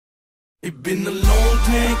It been a long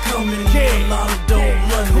time coming, a lot of dough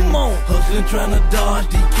running. Come on, hustling, trying to dodge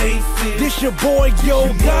these cases. This your boy, yo,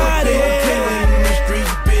 got it. In the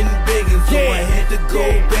streets been begging, so I had to go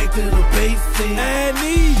back to the basics.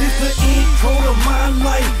 This the intro to my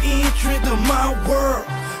life, entry to my world.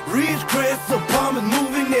 Rich grass apartment,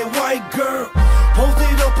 moving that white girl.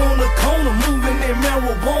 Posted up on the corner, moving that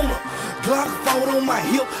marijuana. Glock fought on my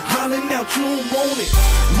hip, hollering out you don't want it.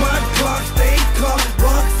 My Glock stay clock,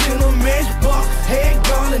 rocks in a matchbox. Head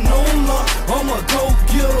gone and no lock, I'm a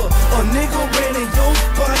go-getter. A nigga ran in your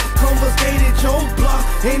spot, confiscated your block,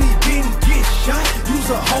 and he didn't get shot. You's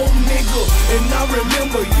a whole nigga, and I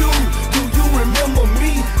remember you. Do you remember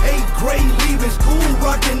me? 8th grade, leaving school,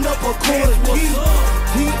 rocking up a quarter key.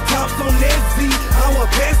 T-tops on that Z, I was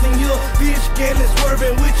passing you. Bitch, getting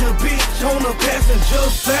swerving with your bitch on the passenger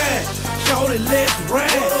side. Shorty, let's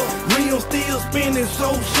ride. Real still spinning,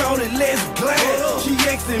 so shorty, let's glide. She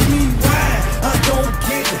asking me why I don't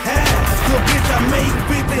get high. So bitch, I make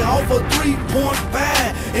 50 off of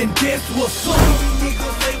 3.5, and guess what's up?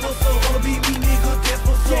 Niggas say what's up, wanna be me, nigga, that's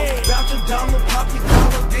what's up. Bout your dollar, pop your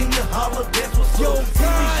collar, then you holler, that's what's up. See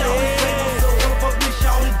me shorty, say what's up, wanna fuck me,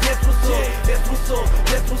 shorty, that's what's up. That's what's up,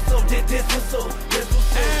 that's what's up, that's what's up, that's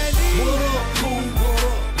what's up. What up, cool?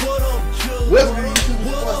 What up, Jug? What's good, YouTube?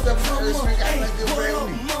 What's up, first week? I like this brand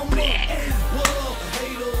new. What up,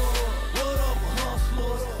 hater? What up,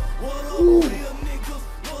 hustlers? What up, real niggas?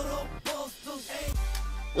 What up, busters?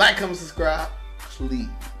 Like, comment, subscribe, please.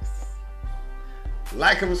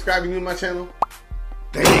 Like, comment, subscribe if you're new to my channel.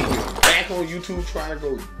 Thank you. Back on YouTube trying to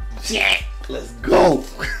go jack. Let's go.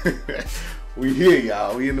 We here,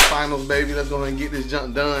 y'all. We in the finals, baby. Let's go ahead and get this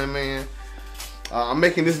junk done, man. I'm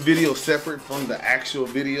making this video separate from the actual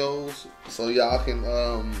videos, so y'all can,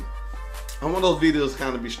 I want those videos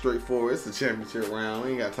kind of be straightforward. It's the championship round. We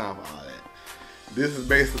ain't got time for all that. This is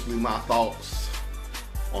basically my thoughts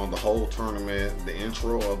on the whole tournament, the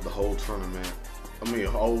intro of the whole tournament. I mean,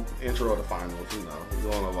 the whole intro of the finals, you know.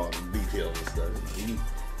 We're going over all the details and stuff.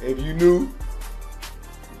 If you knew,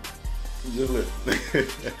 just listen.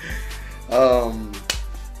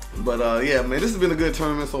 Yeah, man, this has been a good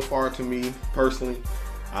tournament so far to me, personally.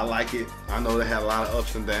 I like it. I know they had a lot of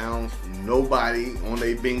ups and downs. Nobody on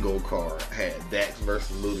their bingo card had Dax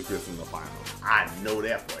versus Ludacris in the finals. I know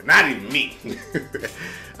that for, not even me.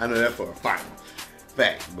 I know that for a final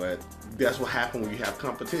fact, but that's what happens when you have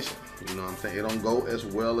competition. You know what I'm saying? It don't go as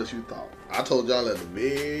well as you thought. I told y'all at the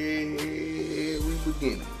very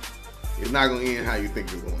beginning, it's not gonna end how you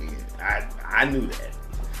think it's gonna end. I knew that.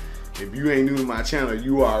 If you ain't new to my channel,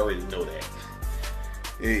 you already know that.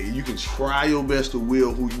 You can try your best to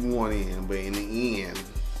will who you want in, but in the end,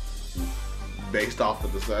 based off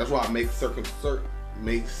of that's why I make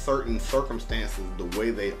certain circumstances the way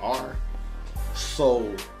they are.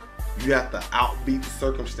 So you have to outbeat the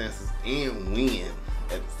circumstances and win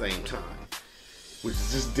at the same time, which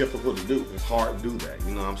is just difficult to do. It's hard to do that.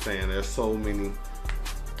 You know what I'm saying? There's so many.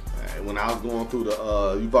 When I was going through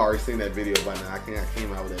the, you've already seen that video by now. I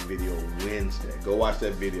came out with that video Wednesday. Go watch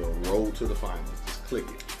that video, Road to the Finals. Just click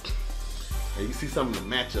it. And you see some of the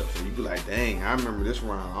matchups, and you be like, dang, I remember this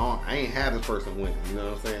round. I ain't had this person winning, you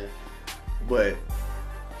know what I'm saying? But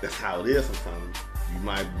that's how it is sometimes. You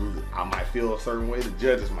might lose it. I might feel a certain way. The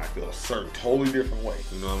judges might feel a certain, totally different way.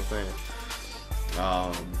 You know what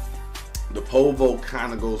I'm saying? The poll vote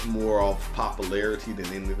kind of goes more off popularity than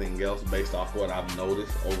anything else, based off what I've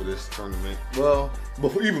noticed over this tournament. Well,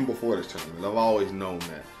 even before this tournament, I've always known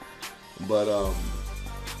that. But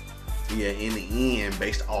yeah, in the end,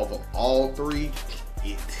 based off of all three,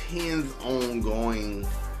 it tends on going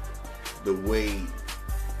the way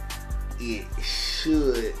it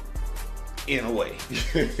should, in a way.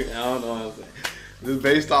 I don't know what I'm saying. This is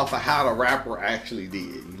based off of how the rapper actually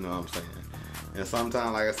did. You know what I'm saying? And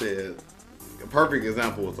sometimes, like I said, a perfect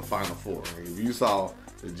example was the Final Four. If you saw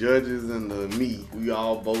the judges and me, we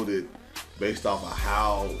all voted based off of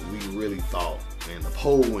how we really thought, and the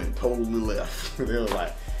poll went totally left. They were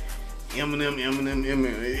like, Eminem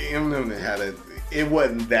had a, it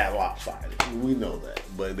wasn't that lopsided. We know that,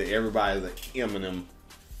 but everybody's an Eminem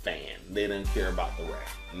fan. They didn't care about the rap.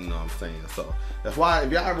 You know what I'm saying? So that's why,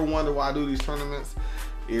 if y'all ever wonder why I do these tournaments,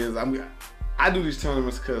 I do these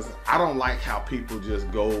tournaments because I don't like how people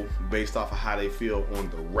just go based off of how they feel on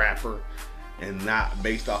the rapper and not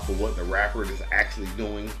based off of what the rapper is actually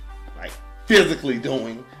doing, like physically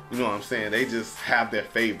doing. You know what I'm saying? They just have their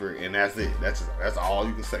favorite and that's it. That's all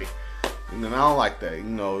you can say. And then I don't like that. You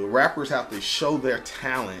know, rappers have to show their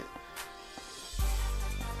talent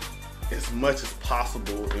as much as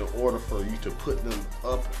possible in order for you to put them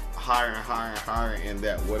up higher and higher and higher in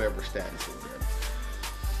that whatever status is there.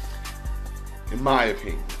 in my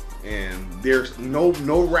opinion. And there's no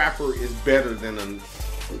rapper is better than I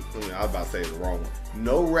was about to say the wrong one.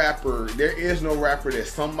 There is no rapper that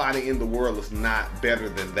somebody in the world is not better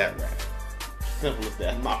than that rapper. Simple as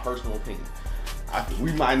that. That's my personal opinion.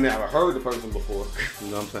 We might never heard the person before. You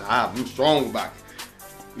know what I'm saying? I'm strong about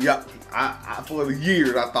it. Yep. I for the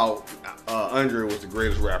years I thought Andre was the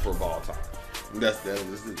greatest rapper of all time. That's as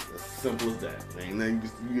simple as that. Ain't nothing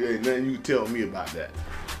you can tell me about that.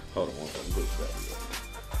 Hold on one second.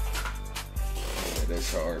 Put that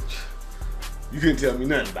charge. You couldn't tell me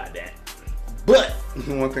nothing about that. But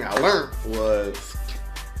one thing I learned was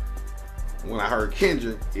when I heard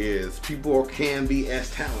Kendrick is people can be as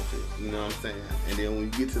talented. You know what I'm saying? And then when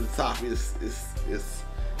you get to the top, it's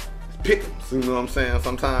pick'ems. You know what I'm saying?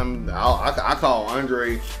 Sometimes I call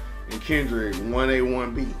Andre and Kendrick 1A,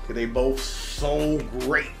 1B. Cause they both so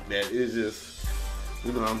great that it's just,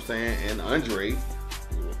 you know what I'm saying? And Andre,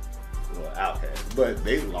 well, Outkast, but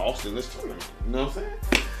they lost in this tournament. You know what I'm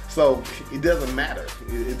saying? So it doesn't matter.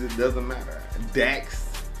 It doesn't matter. Dax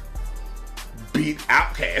beat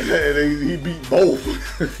Outkast. He beat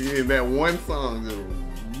both in that one song.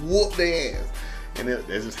 Just whooped their ass. And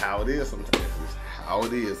that's just how it is sometimes. It's just how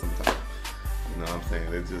it is sometimes. You know what I'm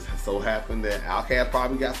saying? It just so happened that Outkast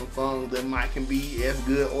probably got some songs that can be as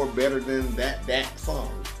good or better than that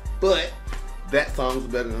song. But that song's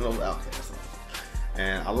better than those Outkast songs.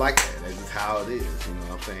 And I like that. That's just how it is. You know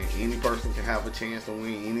what I'm saying? Any person can have a chance to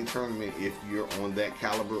win any tournament if you're on that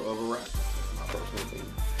caliber of a rapper. That's my personal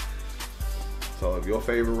opinion. So if your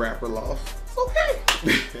favorite rapper lost, it's okay.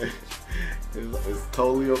 it's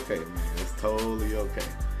totally okay, man. It's totally okay.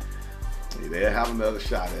 They'll have another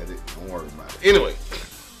shot at it. Don't worry about it. Anyway,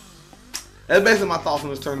 that's basically my thoughts on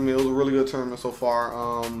this tournament. It was a really good tournament so far.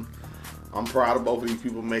 I'm proud of both of these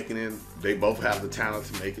people making it. They both have the talent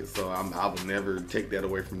to make it, so I would never take that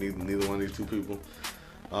away from neither one of these two people.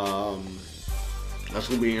 That's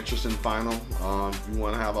going to be an interesting final. If you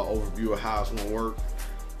want to have an overview of how it's going to work,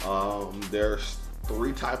 there's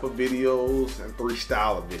 3 type of videos and 3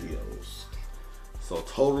 style of videos. So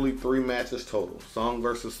totally 3 matches total, song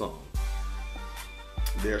versus song.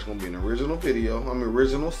 There's going to be an original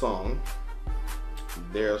original song.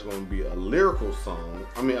 There's going to be a lyrical song.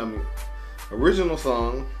 Original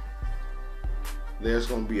song. There's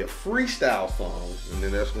going to be a freestyle song, and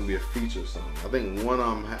then there's going to be a feature song. I think 2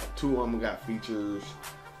 of them got features.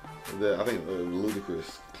 I think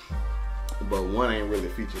Ludacris, but 1 ain't really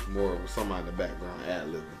features, more of somebody in the background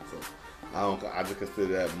ad-libbing. So I just consider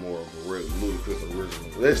that more of a Ludacris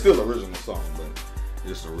original. It's still an original song, but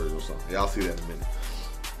just an original song. Y'all see that in a minute.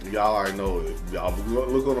 Y'all already know. If y'all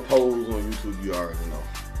look on the polls on YouTube, you already know.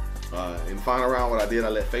 In the final round, what I did, I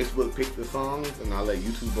let Facebook pick the songs, and I let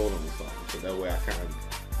YouTube vote on the songs. So that way I kind of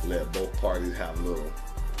let both parties have a little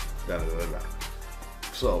da-da-da-da.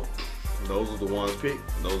 So those are the ones picked.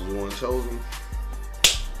 Those are the ones chosen.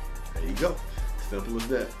 There you go. Simple as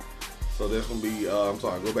that. So there's going to be,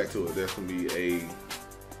 go back to it. There's going to be a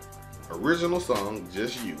original song,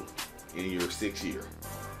 just you, in your 6th year.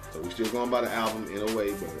 So we're still going by the album in a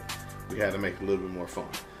way, but we had to make it a little bit more fun.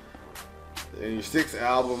 In your 6th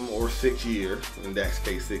album or 6th year, in Dax's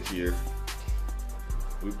case 6th year,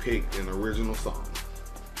 we picked an original song.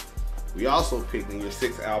 We also picked in your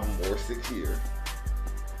 6th album or 6th year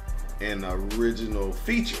an original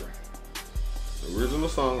feature. Original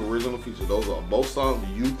song, original feature. Those are both songs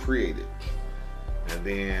you created. And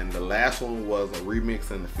then the last one was a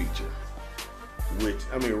remix and a feature.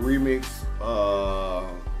 Remix,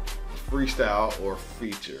 freestyle or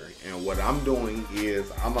feature. And what I'm doing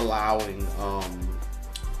is I'm allowing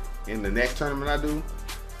in the next tournament I do,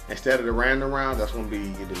 instead of the random round, that's going to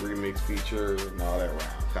be the remix, feature, and all that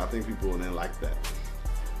round. I think people will then like that.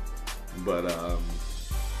 But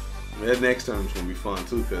that next tournament's going to be fun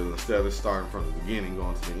too, because instead of starting from the beginning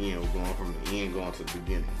going to the end, we're going from the end going to the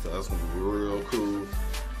beginning. So that's going to be real cool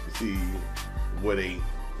to see where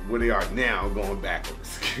they are now going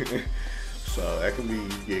backwards. So that can be,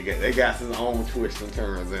 they got some own twists and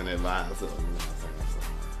turns in their lives. So, you know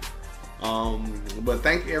what I'm saying? But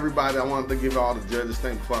thank you everybody. I wanted to give all the judges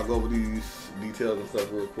thanks before I go over these details and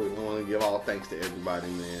stuff real quick. I want to give all thanks to everybody,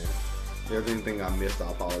 man. If there's anything I missed,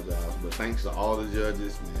 I apologize. But thanks to all the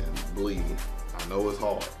judges, man. Believe me, I know it's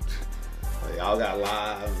hard. Y'all got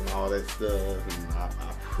lives and all that stuff, and I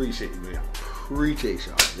appreciate you, man. I appreciate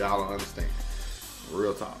y'all. Y'all don't understand.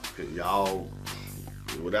 Real talk. Cause y'all,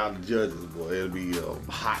 without the judges, boy, it'll be a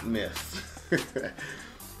hot mess.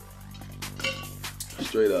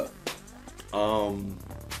 Straight up.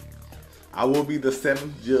 I will be the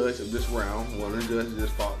 7th judge of this round. One of the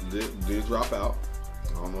judges did drop out.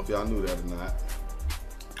 I don't know if y'all knew that or not.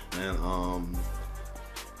 And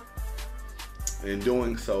in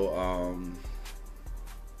doing so,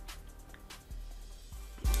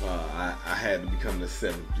 I had to become the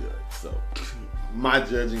 7th judge. So my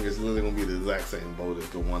judging is literally gonna be the exact same vote as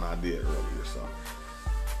the one I did earlier. So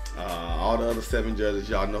all the other 7 judges,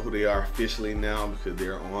 y'all know who they are officially now because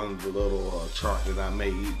they're on the little chart that I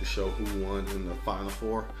made to show who won in the final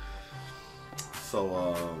 4.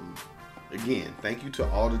 So again, thank you to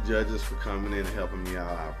all the judges for coming in and helping me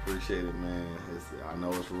out. I appreciate it, man. I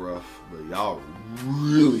know it's rough, but y'all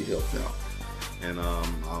really helped out. And I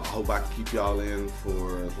hope I can keep y'all in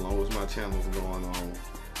for as long as my channel's going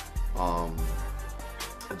on.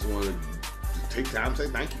 I just want to take time to say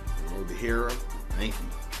thank you. You know, the hero, thank you.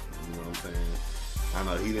 You know what I'm saying? I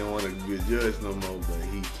know he didn't want to be a judge no more, but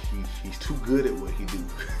he's too good at what he do.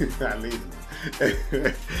 I need him.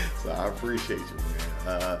 So I appreciate you,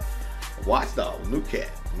 man. Watchdog, new cat.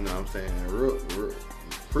 You know what I'm saying? Real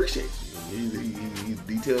appreciate you. He's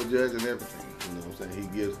detailed judge and everything. You know what I'm saying? He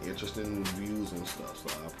gives interesting views and stuff, so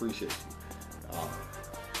I appreciate you.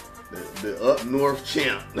 The up north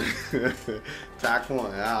champ,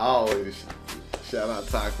 Taekwon. I always shout out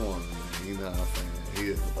Taekwon, man. You know what I'm saying?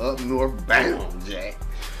 He is up north bound, Jack.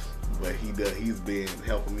 But he's been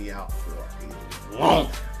helping me out for a long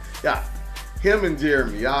time. Yeah, him and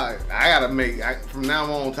Jeremy, I gotta make, from now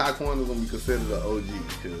on, Taekwon is gonna be considered an OG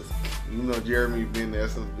because you know Jeremy's been there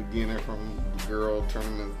since the beginning from the girl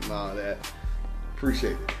tournaments and all that.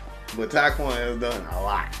 Appreciate it. But Taekwon has done a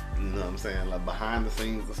lot, you know what I'm saying, like behind the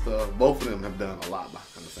scenes and stuff. Both of them have done a lot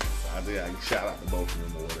behind the scenes. So I shout out to both of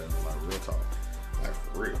them or whatever, like real talk, like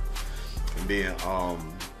for real. And then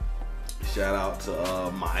shout out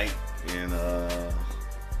to Mike and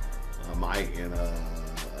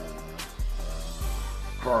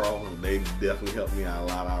Carl. They definitely helped me out a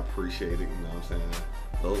lot. I appreciate it. You know what I'm saying?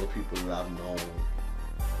 Those are people that I've known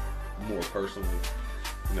more personally.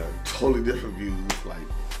 You know, totally different views. Like,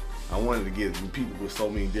 I wanted to get people with so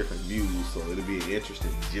many different views, so it'll be an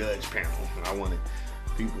interesting judge panel. And I wanted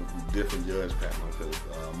people with different judge panels because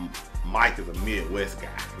Mike is a Midwest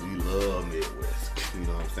guy. We love Midwest. You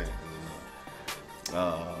know what I'm saying?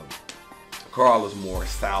 Carl is more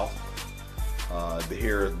South.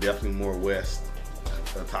 Dahira is definitely more West.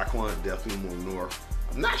 Taekwon is definitely more North.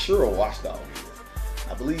 I'm not sure what Watchdog is.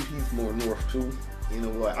 I believe he's more North too. You know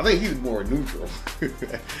what? I think he's more neutral.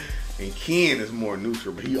 And Ken is more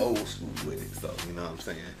neutral, but he old school with it. So, you know what I'm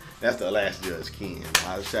saying? That's the last judge, Ken.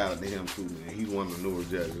 I shout out to him too, man. He's one of the newer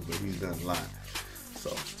judges, but he's done a lot.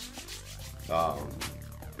 So,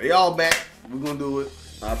 they all back. We're going to do it.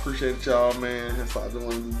 I appreciate y'all, man. So I just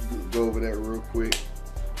wanted to go over that real quick.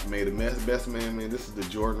 Made the best man, man. This is the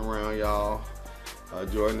Jordan around, y'all.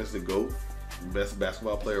 Jordan is the GOAT. Best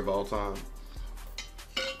basketball player of all time.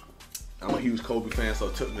 I'm a huge Kobe fan, so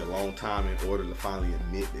it took me a long time in order to finally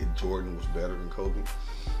admit that Jordan was better than Kobe.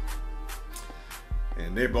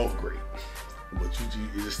 And they're both great. But it's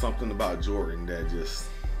just something about Jordan that he's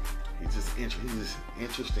just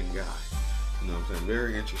interesting guy. You know what I'm saying?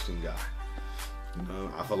 Very interesting guy. You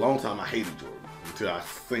know, for a long time I hated Jordan until I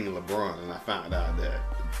seen LeBron and I found out that,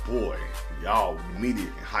 boy, y'all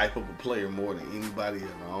immediately hype up a player more than anybody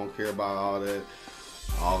ever. I don't care about all that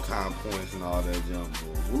all-time points and all that junk.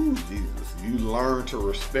 Woo, Jesus. You learn to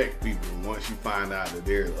respect people once you find out that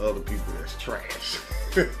there's other people that's trash.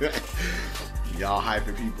 Y'all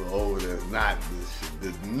hyping people over that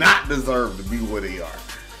does not deserve to be where they are.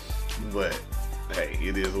 But hey,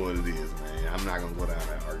 it is what it is, man. I'm not gonna go down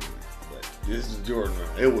that argument. But this is Jordan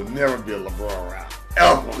round. It will never be a LeBron round.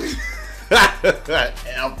 Ever.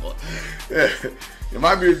 Ever. It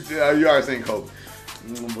might be you already seen Kobe.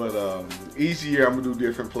 But each year I'm gonna do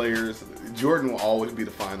different players. Jordan will always be the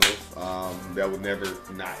finalist. That would never,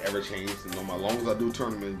 not ever change. You know, as long as I do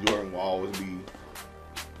tournament, Jordan will always be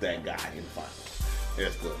that guy in the finals.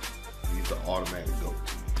 He's the automatic GOAT,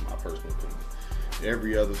 in my personal opinion.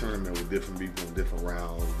 Every other tournament with different people in different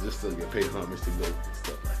rounds, just to get paid homage to GOAT and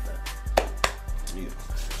stuff like that. Yeah.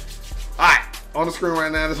 All right, on the screen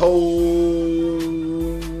right now, this whole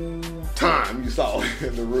time you saw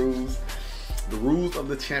the rules. The rules of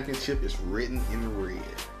the championship is written in red.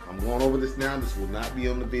 I'm going over this now. This will not be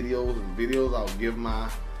on the videos. In the videos, I'll give my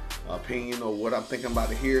opinion or what I'm thinking about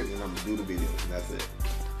to hear, and then I'm gonna do the videos, and that's it.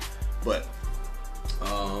 But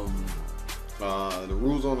the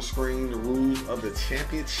rules on the screen, the rules of the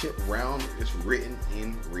championship round is written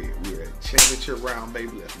in red. We're at championship round,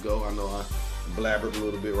 baby. Let's go. I know I blabbered a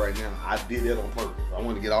little bit right now. I did that on purpose. I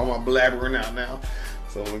want to get all my blabbering out now.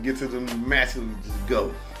 So when we get to the matches, we just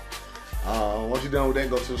go. Once you're done with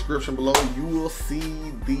that, go to the description below. You will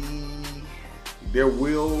see there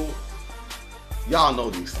will y'all know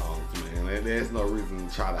these songs, man. There's no reason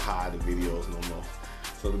to try to hide the videos no more.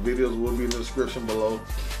 So the videos will be in the description below.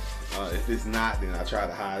 If it's not, then I try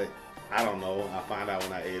to hide it. I don't know. I'll find out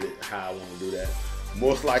when I edit how I want to do that.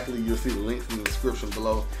 Most likely you'll see the links in the description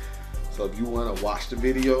below. So if you want to watch the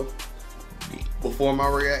video before my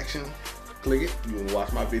reaction, click it. You want to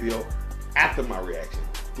watch my video after my reaction,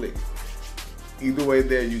 click it. Either way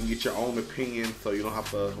there, you can get your own opinion, so you don't have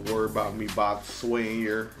to worry about me swaying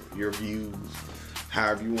your views,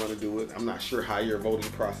 however you want to do it. I'm not sure how your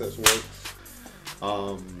voting process works.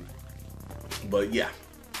 But yeah,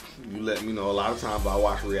 you let me know. A lot of times I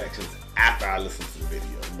watch reactions after I listen to the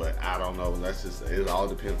video, but I don't know. That's just, it all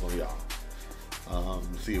depends on y'all.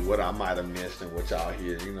 See what I might have missed and what y'all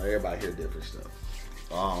hear. You know, everybody hear different stuff.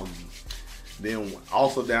 Then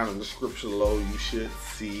also down in the description below, you should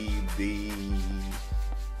see the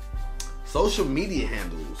social media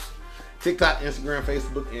handles: TikTok, Instagram,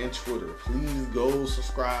 Facebook, and Twitter. Please go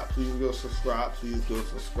subscribe. Please go subscribe. Please go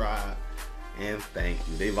subscribe. And thank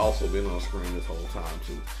you. They've also been on screen this whole time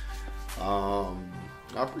too.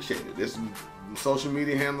 I appreciate it. This social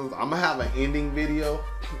media handles. I'm gonna have an ending video.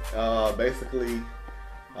 Basically,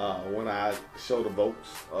 when I show the votes.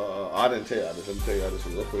 I didn't tell y'all this. Let me tell y'all this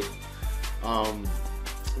real quick.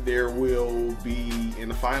 There will be in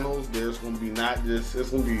the finals. There's gonna be not just. It's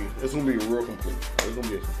gonna be real complete. It's gonna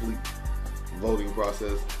be a complete voting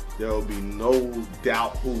process. There will be no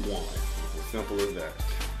doubt who won. It's as simple as that.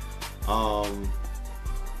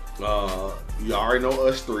 You already know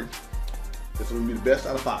us three. It's gonna be the best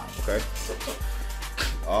out of 5, okay?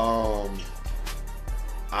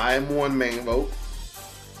 I am one main vote.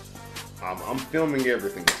 I'm filming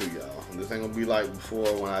everything to y'all. This ain't gonna be like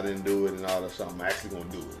before when I didn't do it and all that stuff. I'm actually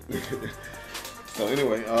gonna do it. So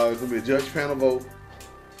anyway, it's gonna be a judge panel vote.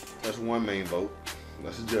 That's one main vote.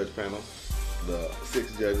 That's a judge panel. The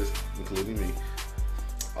 6 judges, including me.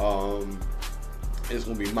 It's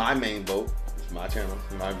gonna be my main vote. It's my channel,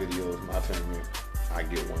 my videos, my tournament. I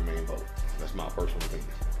get one main vote. That's my personal opinion.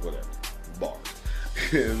 Whatever. Bars.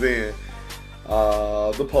 And then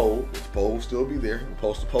the poll. The poll will still be there. We'll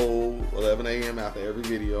post the poll 11 a.m. after every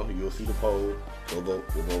video. You'll see the poll. Go vote,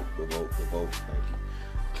 go vote, go vote, go vote. Thank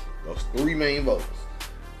you. Those 3 main votes.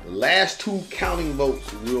 The last 2 counting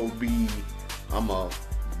votes will be, I'm gonna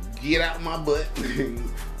get out my butt,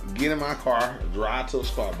 get in my car, drive to a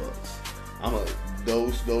Starbucks.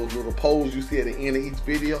 Those little polls you see at the end of each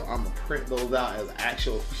video, I'm gonna print those out as an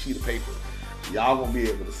actual sheet of paper. Y'all gonna be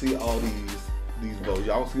able to see all these votes.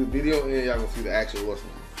 Y'all gonna see the video and y'all gonna see the actual what's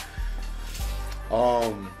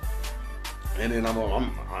on. And then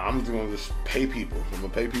I'm just gonna just pay people. I'm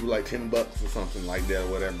gonna pay people like $10 or something like that,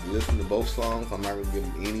 or whatever. Listen to both songs. I'm not gonna give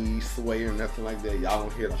them any sway or nothing like that. Y'all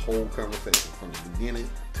gonna hear the whole conversation from the beginning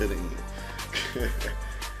to the end.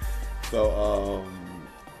 So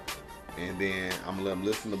and then I'm gonna let them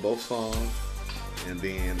listen to both songs, and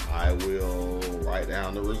then I will write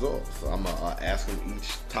down the results. So I'm gonna ask them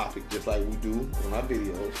each topic just like we do in my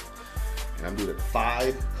videos, and I'm doing it to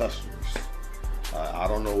 5 customers. I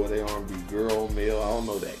don't know what they are, be girl, male. I don't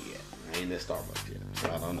know that yet. I ain't at Starbucks yet,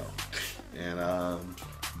 so I don't know. And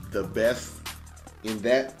the best in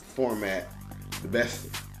that format, the best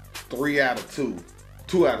 3 out of 2,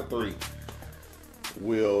 2 out of 3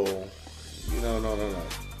 will,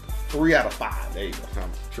 3 out of 5. There you go.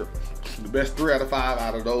 I'm tripping. The best 3 out of 5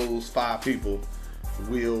 out of those 5 people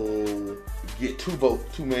will get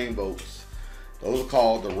 2 main votes. Those are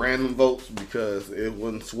called the random votes because it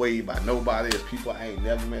wasn't swayed by nobody. It's people I ain't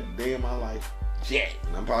never met a day in my life. Yet.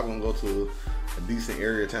 And I'm probably gonna go to a decent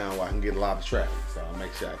area of town where I can get a lot of traffic. So I'll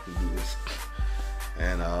make sure I can do this.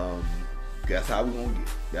 And that's how we're gonna get.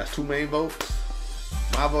 That's 2 main votes.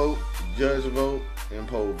 My vote, judge vote, and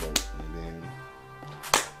poll vote. And then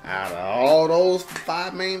out of all those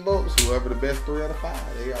 5 main votes, whoever the best 3 out of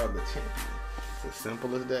 5, they are the champion. It's as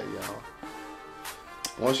simple as that, y'all.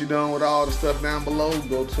 Once you're done with all the stuff down below,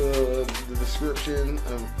 go to the description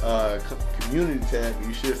of community tab.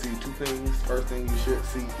 You should see 2 things. First thing you should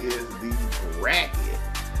see is the bracket.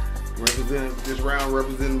 This round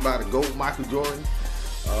represented by the GOAT, Michael Jordan.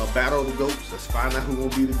 Battle of the GOATs. Let's find out who's going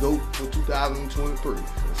to be the GOAT for 2023.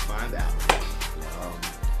 Let's find out.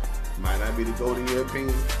 Might not be the GOAT in your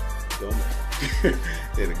opinion. Don't matter.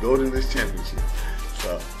 They're the GOAT in this championship.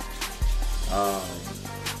 So,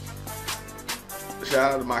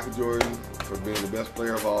 shout out to Michael Jordan for being the best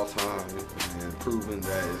player of all time and proving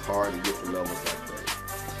that it's hard to get to levels like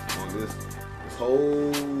that. On this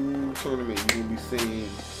whole tournament, you're going to be seeing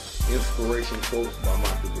inspiration quotes by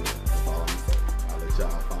Michael Jordan. That's all I'm saying. I'll let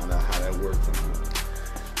y'all find out how that works in a minute.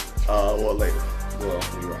 Well, later. Well,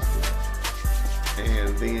 when you watch this.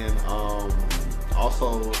 And then,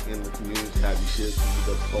 Also in the community, have you shit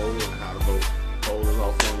the poll and how to vote. Poll is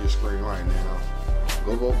also on your screen right now.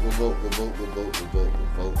 Go vote, go vote, go vote, go vote, go vote,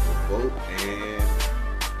 go vote, go vote, and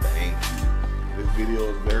thank you. This video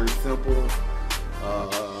is very simple.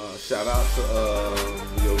 Shout out to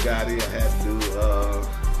Yo Gotti. I had to do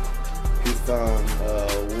his song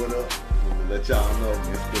What Up. Let y'all know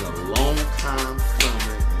it's been a long time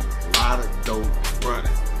coming and a lot of dope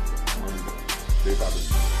running.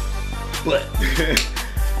 But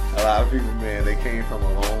a lot of people, man, they came from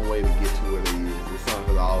a long way to get to where they is. This song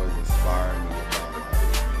has always inspired me about like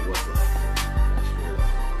what's up. Straight up.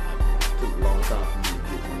 It took a long time for me to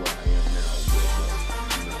get to where I am now. You know what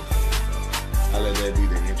I'm saying? So I let that be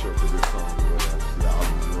the intro to this song or whatever. Y'all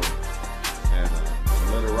enjoy it. And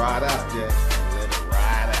let it ride out, Jack. Let it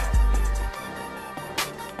ride out.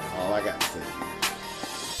 All I got to say.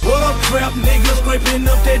 What up, rap nigga, scraping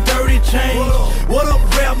up that dirty change? What up,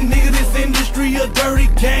 rap nigga, this industry a dirty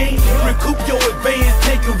game. Recoup your advance,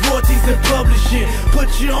 taking royalties and publishing. Put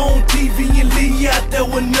you on TV and leave you out there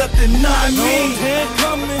with nothing, not me. Hand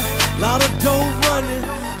coming, lot of dough running,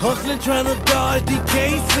 hustling trying to dodge these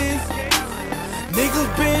cases. Niggas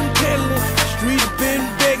been telling, streets been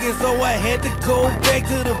begging, so I had to go back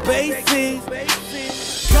to the basics.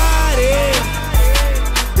 Got it.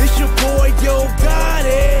 It's your boy, Yo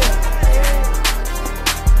Gotti.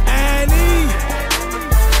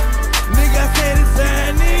 Nigga, I said it's